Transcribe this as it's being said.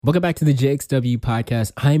Welcome back to the JXW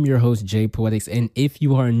podcast. I'm your host, JPOETIX, and if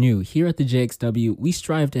you are new, here at the JXW, we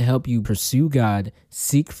strive to help you pursue God,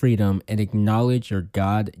 seek freedom, and acknowledge your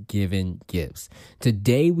God-given gifts.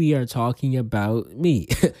 Today, we are talking about me,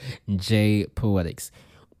 JPOETIX.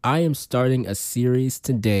 I am starting a series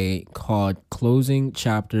today called Closing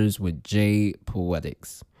Chapters with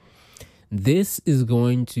JPOETIX. This is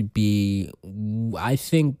going to be, I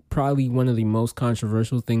think, probably one of the most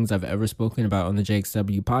controversial things I've ever spoken about on the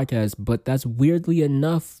JXW podcast, but that's weirdly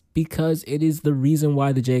enough because it is the reason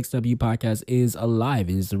why the JXW podcast is alive.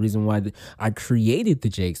 It is the reason why I created the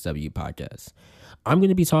JXW podcast. I'm going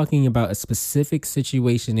to be talking about a specific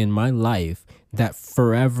situation in my life that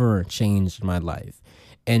forever changed my life.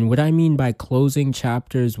 And what I mean by closing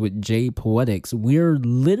chapters with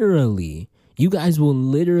JPOETIX, you guys will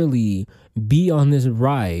literally be on this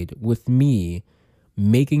ride with me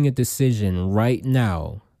making a decision right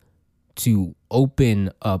now to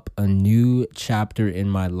open up a new chapter in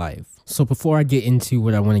my life. So before I get into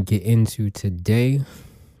what I want to get into today,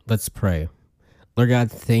 let's pray. Lord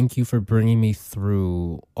God, thank you for bringing me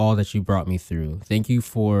through all that you brought me through. Thank you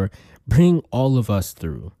for bringing all of us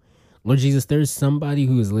through. Lord Jesus, there's somebody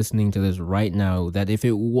who is listening to this right now that if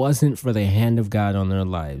it wasn't for the hand of God on their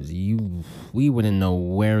lives, we wouldn't know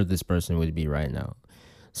where this person would be right now.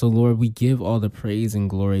 So, Lord, we give all the praise and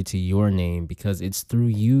glory to your name because it's through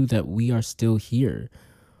you that we are still here.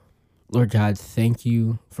 Lord God, thank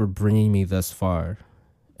you for bringing me thus far.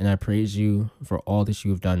 And I praise you for all that you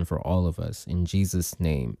have done for all of us. In Jesus'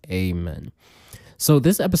 name, amen. So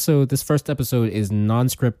this first episode is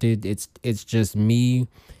non-scripted. It's just me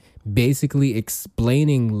basically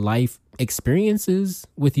explaining life experiences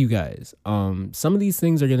with you guys. Some of these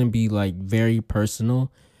things are going to be like very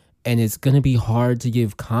personal and it's going to be hard to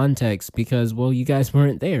give context because, well, you guys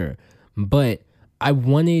weren't there. But I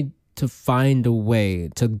wanted to find a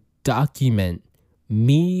way to document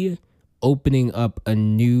me opening up a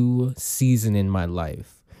new season in my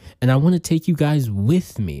life. And I want to take you guys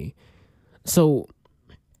with me. So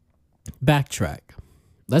backtrack.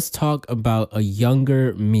 Let's talk about a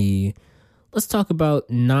younger me. Let's talk about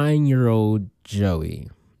 9-year-old Joey,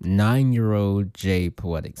 9-year-old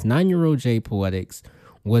JPOETIX. 9-year-old JPOETIX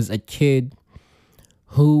was a kid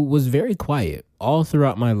who was very quiet all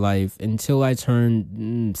throughout my life until I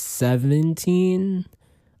turned 17.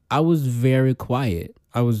 I was very quiet.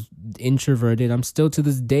 I was introverted. I'm still to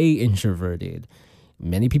this day introverted.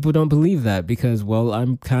 Many people don't believe that because, well,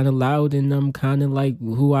 I'm kind of loud and I'm kind of like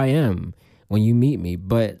who I am when you meet me.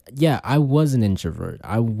 But yeah, I was an introvert.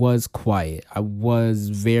 I was quiet. I was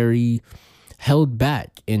very held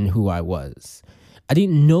back in who I was. I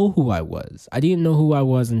didn't know who I was. I didn't know who I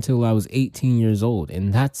was until I was 18 years old.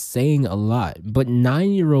 And that's saying a lot. But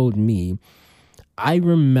 9-year-old me, I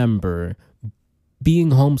remember being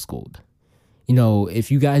homeschooled. You know,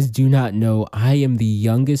 if you guys do not know, I am the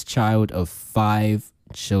youngest child of 5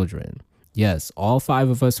 children. Yes, all 5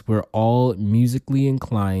 of us were all musically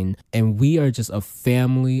inclined, and we are just a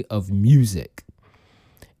family of music.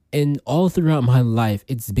 And all throughout my life,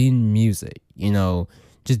 it's been music, you know,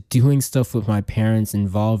 just doing stuff with my parents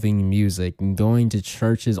involving music and going to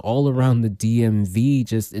churches all around the DMV,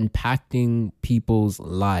 just impacting people's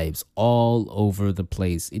lives all over the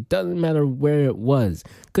place. It doesn't matter where it was.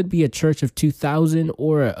 Could be a church of 2,000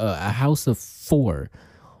 or a house of 4.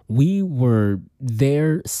 We were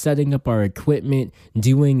there setting up our equipment,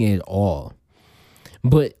 doing it all.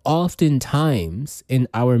 But oftentimes in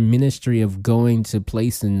our ministry of going to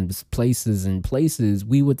places,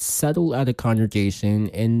 we would settle at a congregation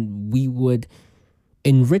and we would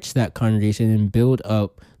enrich that congregation and build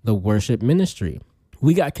up the worship ministry.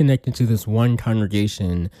 We got connected to this one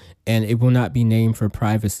congregation, and it will not be named for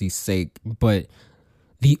privacy's sake, but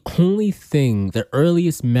the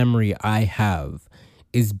earliest memory I have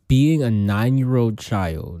is being a 9-year-old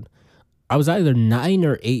child. I was either 9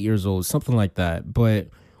 or 8 years old, something like that. But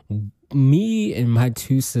me and my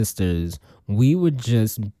 2 sisters, we would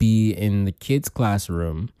just be in the kids'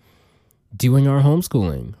 classroom doing our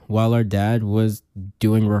homeschooling while our dad was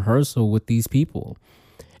doing rehearsal with these people.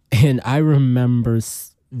 And I remember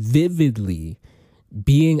vividly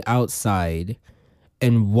being outside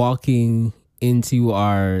and walking into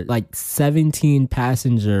our 17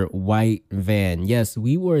 passenger white van. Yes,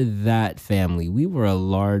 we were that family. We were a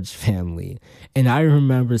large family. And I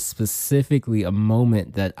remember specifically a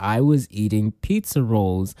moment that I was eating pizza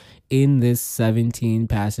rolls in this 17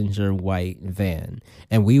 passenger white van.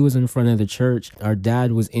 And we was in front of the church. Our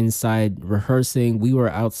dad was inside rehearsing. We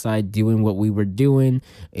were outside doing what we were doing.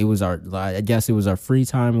 It was our free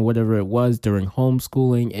time or whatever it was during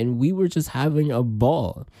homeschooling. And we were just having a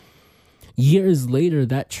ball. Years later,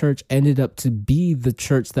 that church ended up to be the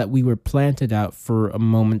church that we were planted at for a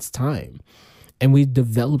moment's time. And we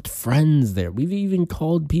developed friends there. We've even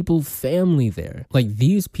called people family there. Like,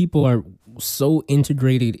 these people are so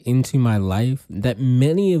integrated into my life that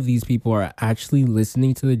many of these people are actually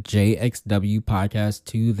listening to the JXW podcast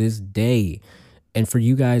to this day. And for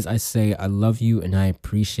you guys, I say I love you and I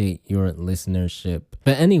appreciate your listenership.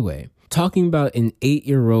 But anyway, talking about an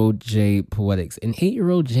 8-year-old JPOETIX. An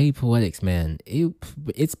 8-year-old JPOETIX, man,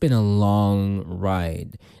 it's been a long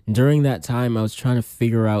ride. During that time, I was trying to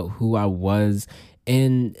figure out who I was.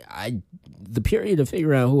 And the period of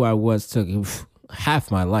figuring out who I was took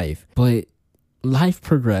half my life. But life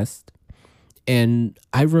progressed. And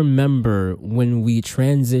I remember when we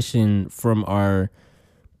transitioned from our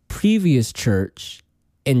previous church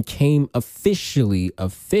and came officially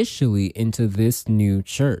into this new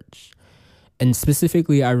church. And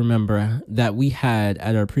specifically, I remember that we had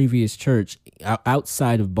at our previous church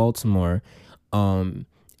outside of Baltimore,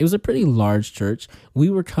 it was a pretty large church. We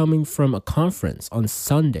were coming from a conference on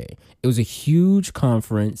Sunday. It was a huge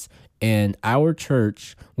conference, and our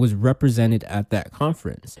church was represented at that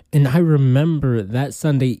conference. And I remember that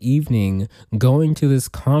Sunday evening going to this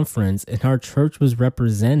conference, and our church was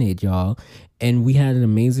represented, y'all. And we had an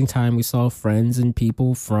amazing time. We saw friends and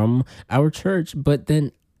people from our church. But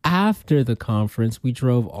then after the conference, we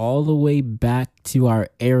drove all the way back to our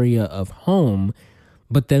area of home.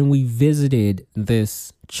 But then we visited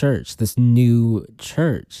this church, this new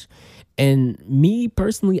church. And me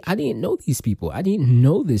personally, I didn't know these people. I didn't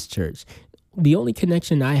know this church. The only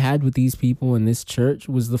connection I had with these people in this church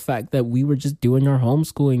was the fact that we were just doing our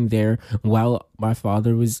homeschooling there while my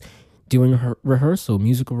father was doing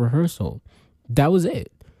musical rehearsal. That was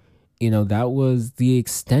it. That was the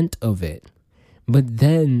extent of it. But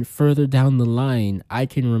then further down the line, I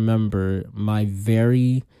can remember my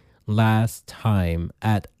very last time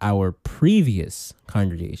at our previous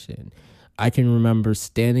congregation. I can remember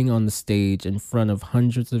standing on the stage in front of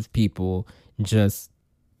hundreds of people just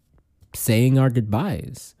saying our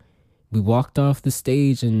goodbyes. We walked off the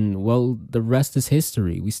stage and, well, the rest is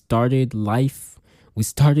history. We started life. We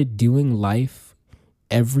started doing life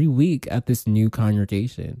every week at this new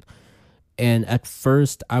congregation. And at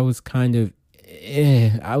first I was kind of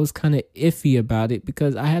iffy about it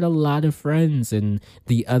because I had a lot of friends in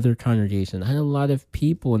the other congregation. I had a lot of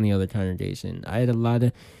people in the other congregation. I had a lot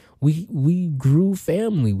of, we grew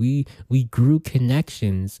family. We grew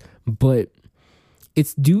connections, but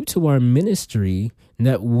it's due to our ministry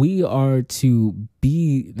that we are to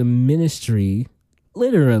be the ministry,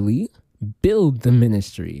 literally build the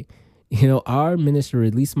ministry. Our ministry, or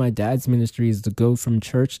at least my dad's ministry, is to go from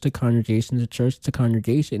church to congregation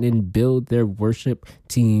and build their worship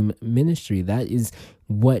team ministry. That is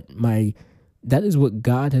what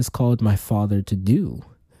God has called my father to do.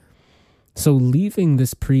 So leaving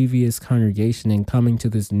this previous congregation and coming to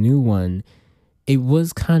this new one, it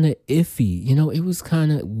was kind of iffy. It was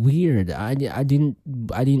kind of weird. I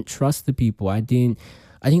didn't trust the people. I didn't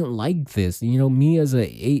like this. Me as a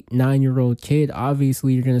 8-9-year-old kid,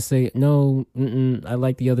 obviously you're going to say, no, I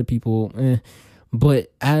like the other people.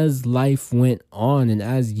 But as life went on and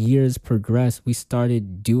as years progressed, we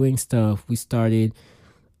started doing stuff. We started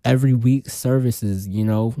every week services,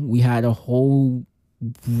 we had a whole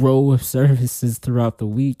row of services throughout the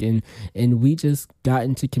week, and we just got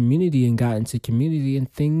into community and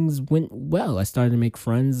things went well. I started to make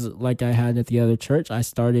friends like I had at the other church. I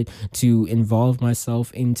started to involve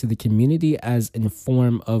myself into the community as in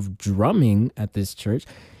form of drumming at this church.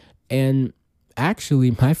 And actually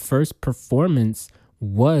my first performance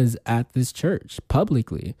was at this church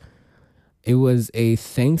publicly. It was a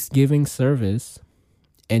Thanksgiving service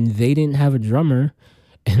and they didn't have a drummer.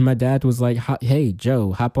 And my dad was like, hey,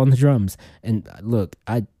 Joe, hop on the drums. And look,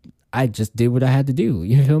 I just did what I had to do.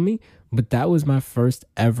 You feel me? But that was my first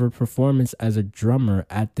ever performance as a drummer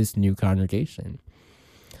at this new congregation.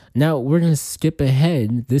 Now, we're going to skip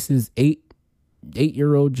ahead. This is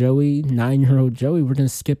 8-year-old Joey, 9-year-old Joey. We're going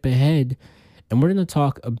to skip ahead. And we're going to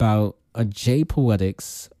talk about a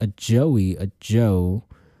JPOETIX, a Joe,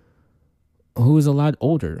 who is a lot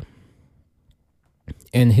older.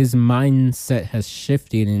 And his mindset has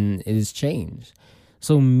shifted and it has changed.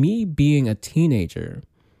 So me being a teenager,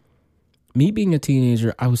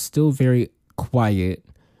 I was still very quiet.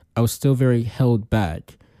 I was still very held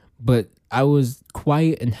back. But I was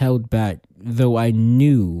quiet and held back, though I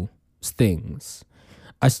knew things.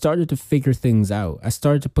 I started to figure things out. I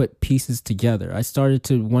started to put pieces together. I started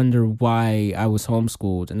to wonder why I was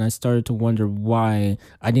homeschooled. And I started to wonder why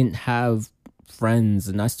I didn't have friends,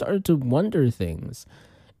 and I started to wonder things.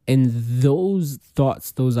 And those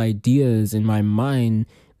thoughts, those ideas in my mind,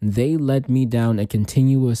 they led me down a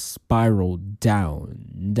continuous spiral,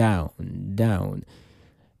 down, down, down.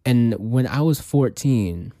 And when I was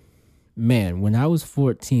 14, when I was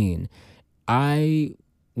 14, I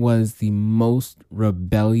was the most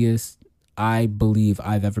rebellious I believe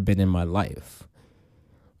I've ever been in my life.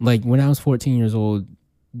 Like, when I was 14 years old,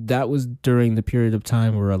 that was during the period of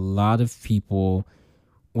time where a lot of people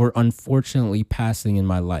were unfortunately passing in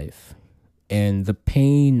my life. And the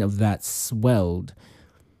pain of that swelled,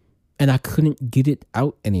 and I couldn't get it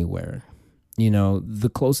out anywhere.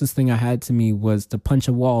 The closest thing I had to me was to punch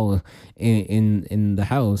a wall in the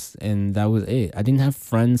house, and that was it. I didn't have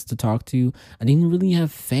friends to talk to. I didn't really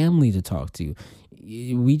have family to talk to.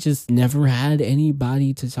 We just never had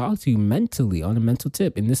anybody to talk to mentally, on a mental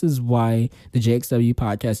tip. And this is why the JXW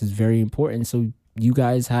podcast is very important. So you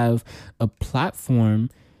guys have a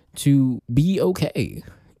platform to be okay.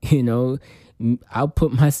 I'll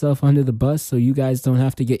put myself under the bus so you guys don't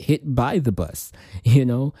have to get hit by the bus.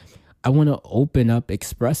 I want to open up,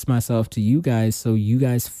 express myself to you guys so you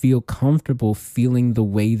guys feel comfortable feeling the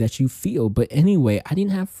way that you feel. But anyway, I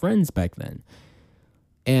didn't have friends back then.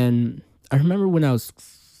 And I remember when I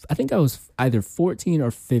think I was either 14 or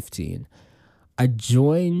 15, I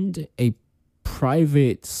joined a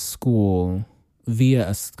private school via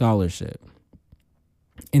a scholarship.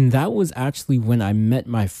 And that was actually when I met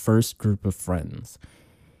my first group of friends.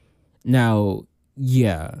 Now,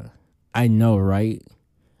 yeah, I know, right?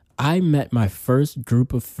 I met my first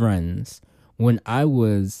group of friends when I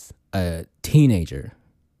was a teenager.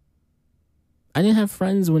 I didn't have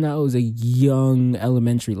friends when I was a young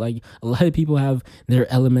elementary. Like, a lot of people have their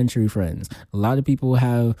elementary friends. A lot of people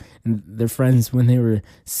have their friends when they were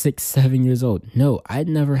 6, 7 years old. No, I'd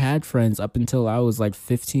never had friends up until I was like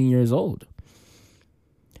 15 years old.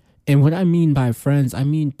 And what I mean by friends, I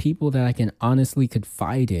mean people that I can honestly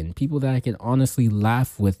confide in, people that I can honestly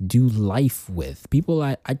laugh with, do life with, people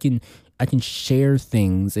I can share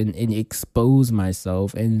things and expose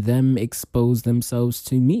myself, and them expose themselves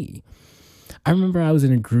to me. I remember I was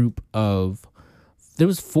in a group there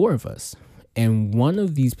was 4 of us, and one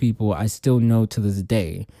of these people I still know to this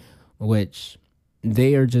day, which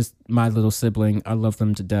they are just my little sibling. I love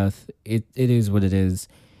them to death. It is what it is.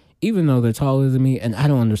 Even though they're taller than me, and I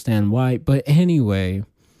don't understand why. But anyway,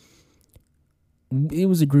 it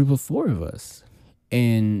was a group of 4 of us.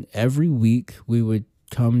 And every week we would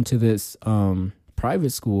come to this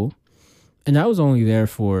private school. And I was only there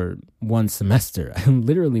for 1 semester.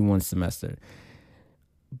 Literally 1 semester.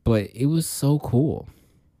 But it was so cool.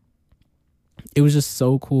 It was just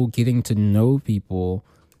so cool getting to know people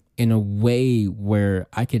in a way where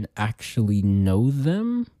I can actually know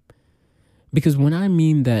them. Because when I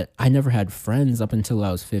mean that I never had friends up until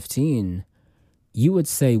I was 15, you would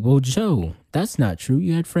say, well, Joe, that's not true.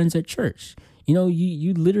 You had friends at church.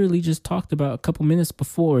 You literally just talked about a couple minutes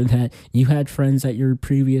before that you had friends at your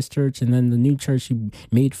previous church, and then the new church, you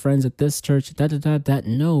made friends at this church, that.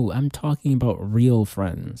 No, I'm talking about real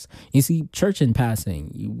friends. You see, church in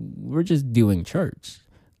passing, we're just doing church.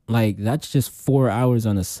 Like, that's just 4 hours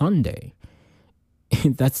on a Sunday.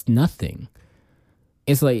 That's nothing.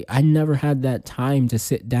 It's like I never had that time to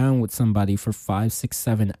sit down with somebody for 5, 6,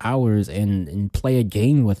 7 hours and play a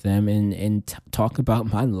game with them and talk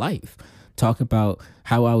about my life, talk about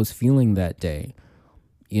how I was feeling that day,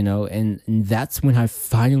 and that's when I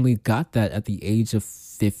finally got that at the age of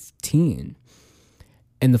 15.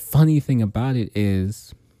 And the funny thing about it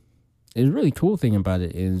is, the really cool thing about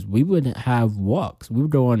it is we would have walks. We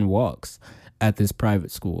would go on walks at this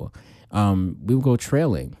private school. We would go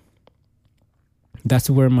trailing.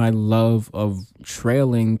 That's where my love of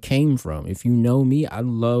trailing came from. If you know me, I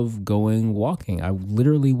love going walking. I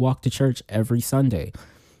literally walk to church every Sunday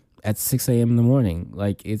at 6 a.m. in the morning.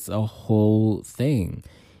 Like, it's a whole thing.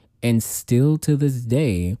 And still to this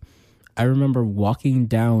day, I remember walking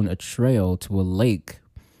down a trail to a lake,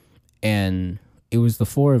 and it was the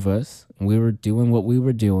 4 of us. We were doing what we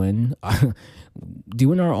were doing,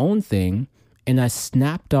 doing our own thing. And I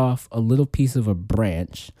snapped off a little piece of a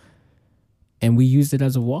branch, and we used it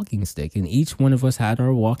as a walking stick. And each one of us had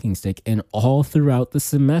our walking stick. And all throughout the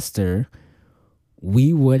semester,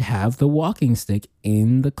 we would have the walking stick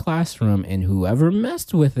in the classroom. And whoever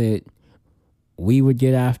messed with it, we would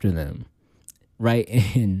get after them. Right?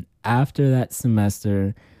 And after that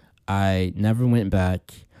semester, I never went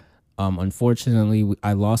back. Unfortunately,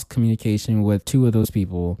 I lost communication with 2 of those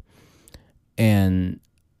people. And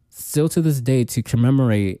still to this day, to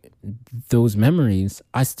commemorate those memories,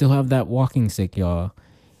 I still have that walking stick, y'all.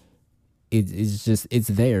 It's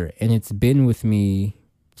there, and it's been with me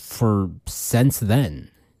since then.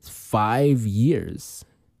 5 years.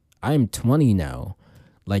 I am 20 now.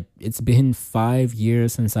 Like, it's been 5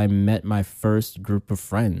 years since I met my first group of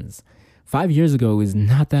friends. 5 years ago is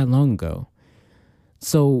not that long ago.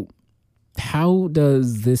 So how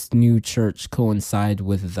does this new church coincide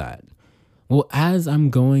with that? Well, as I'm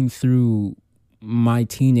going through my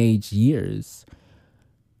teenage years,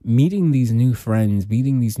 meeting these new friends,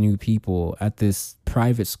 meeting these new people at this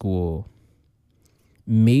private school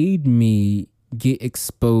made me get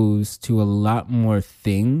exposed to a lot more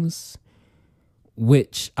things,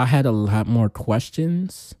 which I had a lot more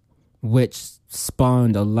questions, which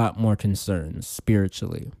spawned a lot more concerns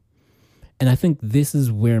spiritually. And I think this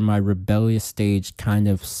is where my rebellious stage kind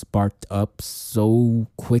of sparked up so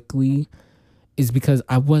quickly, is because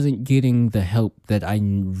I wasn't getting the help that I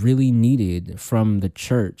really needed from the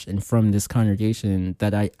church and from this congregation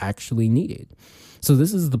that I actually needed. So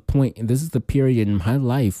this is the point, this is the period in my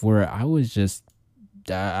life where I was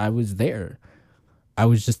there. I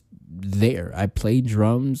was just there. I played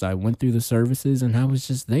drums, I went through the services, and I was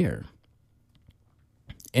just there.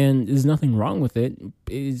 And there's nothing wrong with it.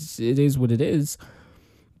 It is what it is.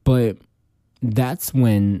 But that's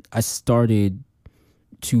when I started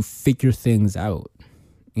to figure things out.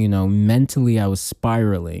 You know, mentally I was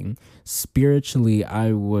spiraling. Spiritually,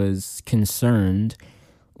 I was concerned.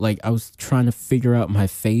 Like, I was trying to figure out my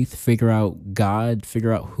faith, figure out God,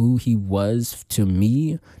 figure out who he was to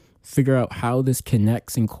me, figure out how this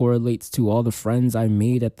connects and correlates to all the friends I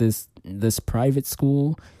made at this private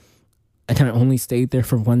school. And I only stayed there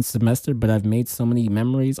for one semester, but I've made so many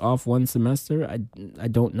memories off one semester. I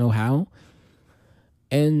don't know how.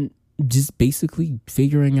 And just basically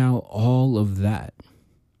figuring out all of that.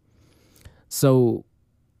 So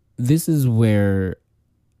this is where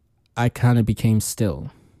I kind of became still.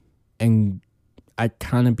 And I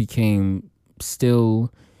kind of became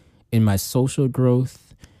still in my social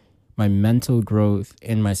growth, my mental growth,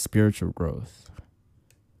 and my spiritual growth.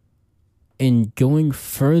 And going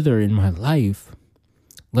further in my life,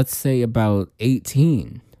 let's say about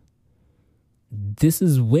 18, this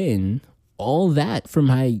is when all that from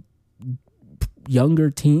my younger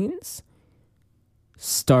teens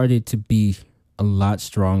started to be a lot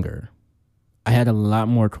stronger. I had a lot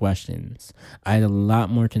more questions. I had a lot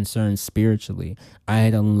more concerns spiritually. I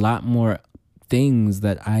had a lot more things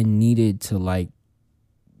that I needed to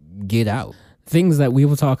get out. Things that we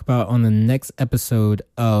will talk about on the next episode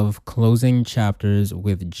of Closing Chapters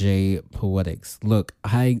with JPOETIX. Look,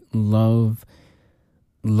 I love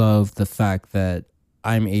the fact that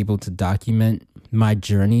I'm able to document my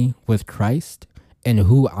journey with Christ and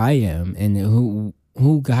who I am and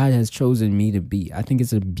who God has chosen me to be. I think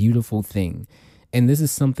it's a beautiful thing. And this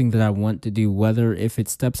is something that I want to do, whether if it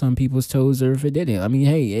steps on people's toes or if it didn't. I mean,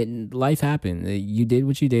 hey, life happened. You did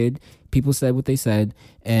what you did. People said what they said.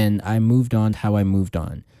 And I moved on how I moved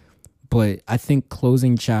on. But I think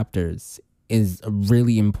closing chapters is a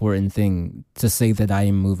really important thing to say that I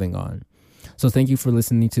am moving on. So thank you for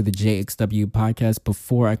listening to the JXW podcast.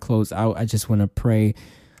 Before I close out, I just want to pray.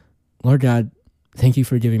 Lord God, thank you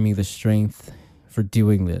for giving me the strength for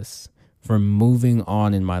doing this, for moving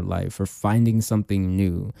on in my life, for finding something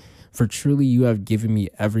new. For truly you have given me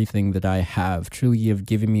everything that I have. Truly you have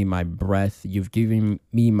given me my breath. You've given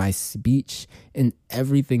me my speech and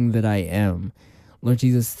everything that I am. Lord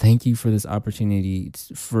Jesus, thank you for this opportunity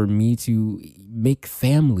for me to make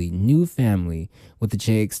family, new family with the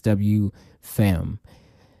JXW fam.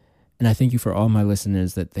 And I thank you for all my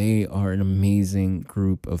listeners that they are an amazing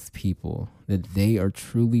group of people, that they are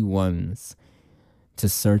truly ones to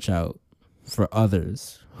search out for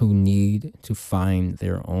others who need to find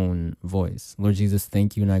their own voice. Lord Jesus,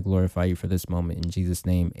 thank you, and I glorify you for this moment. In Jesus'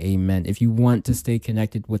 name, amen. If you want to stay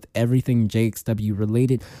connected with everything JXW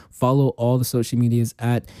related, follow all the social medias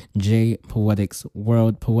at JPOETIX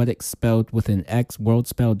World. Poetics spelled with an X, world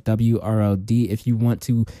spelled WRLD. If you want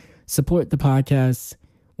to support the podcast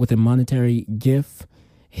with a monetary gift,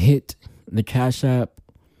 hit the Cash App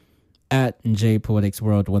at JPOETIX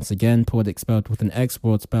World. Once again, Poetics spelled with an X,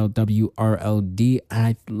 world spelled WRLD.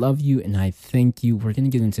 I love you and I thank you. We're going to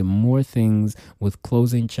get into more things with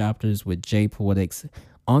closing chapters with JPOETIX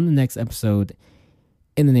on the next episode.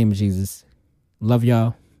 In the name of Jesus, love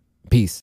y'all. Peace.